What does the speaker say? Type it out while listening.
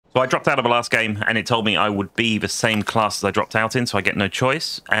So I dropped out of the last game, and it told me I would be the same class as I dropped out in, so I get no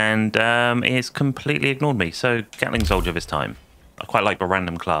choice, and it's completely ignored me. So Gatling Soldier this time. I quite like the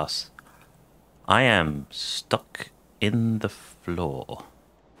random class. I am stuck in the floor.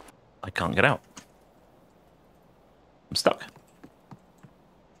 I can't get out. I'm stuck.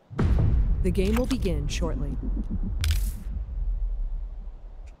 The game will begin shortly.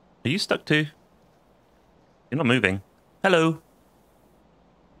 Are you stuck too? You're not moving. Hello.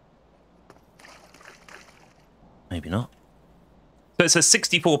 Maybe not. So it's a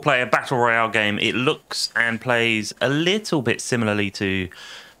 64-player battle royale game. It looks and plays a little bit similarly to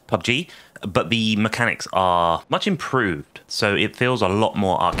PUBG, but the mechanics are much improved, so it feels a lot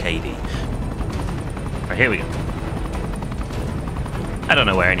more arcadey. Right, here we go. I don't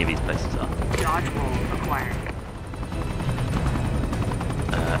know where any of these places are. Dodge roll acquired.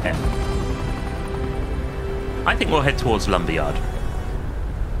 F. I think we'll head towards Lumberyard.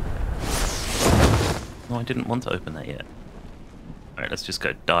 No, I didn't want to open that yet. Alright, let's just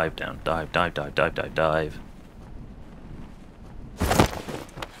go dive down. Dive, dive, dive, dive, dive, dive.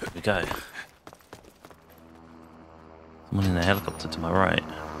 Here we go. Someone in a helicopter to my right.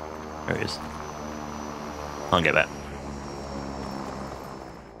 There he is. Can't get that.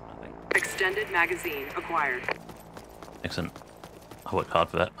 Extended magazine acquired. Excellent. I worked hard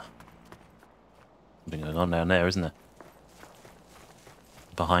for that. Something going on down there, isn't there?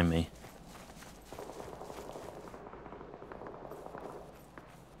 Behind me.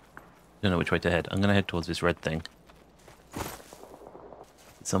 I don't know which way to head. I'm going to head towards this red thing.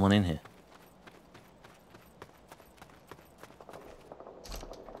 Is someone in here?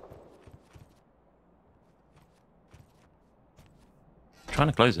 I'm trying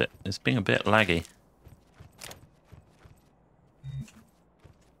to close it. It's being a bit laggy.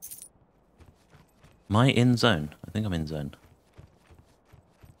 Am I in zone? I think I'm in zone.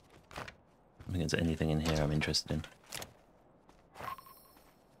 I don't think there's anything in here I'm interested in.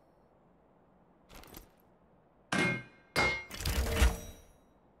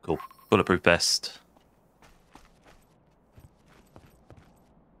 Cool. Bulletproof vest.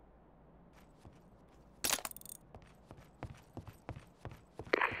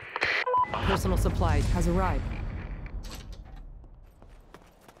 Personal supplies has arrived.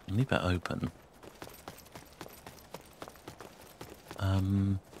 Leave that open.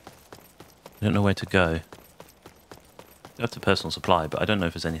 I don't know where to go. Go to personal supply, but I don't know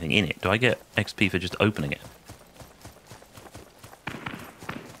if there's anything in it. Do I get XP for just opening it?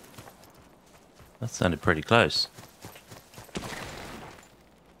 That sounded pretty close.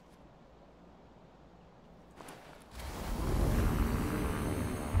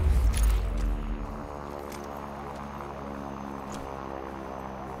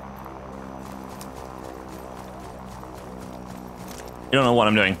 You don't know what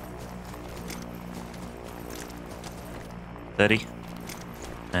I'm doing. 30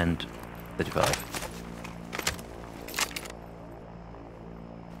 and 35.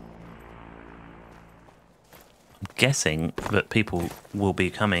 I'm guessing that people will be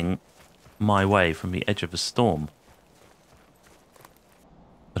coming my way from the edge of a storm.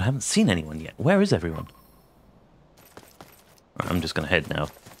 But I haven't seen anyone yet. Where is everyone? Right, I'm just going to head now.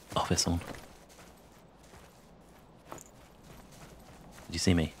 Oh, there's someone. Did you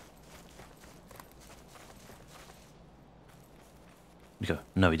see me? Where'd he go?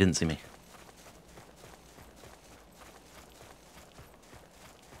 No, he didn't see me.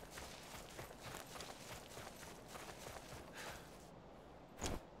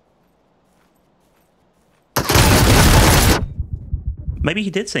 Maybe he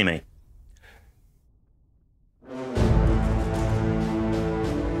did see me.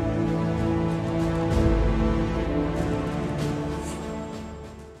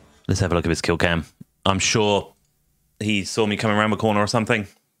 Let's have a look at his kill cam. I'm sure he saw me coming around the corner or something.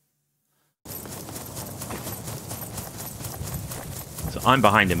 So I'm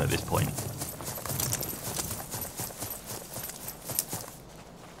behind him at this point.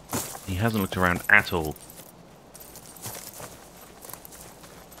 He hasn't looked around at all.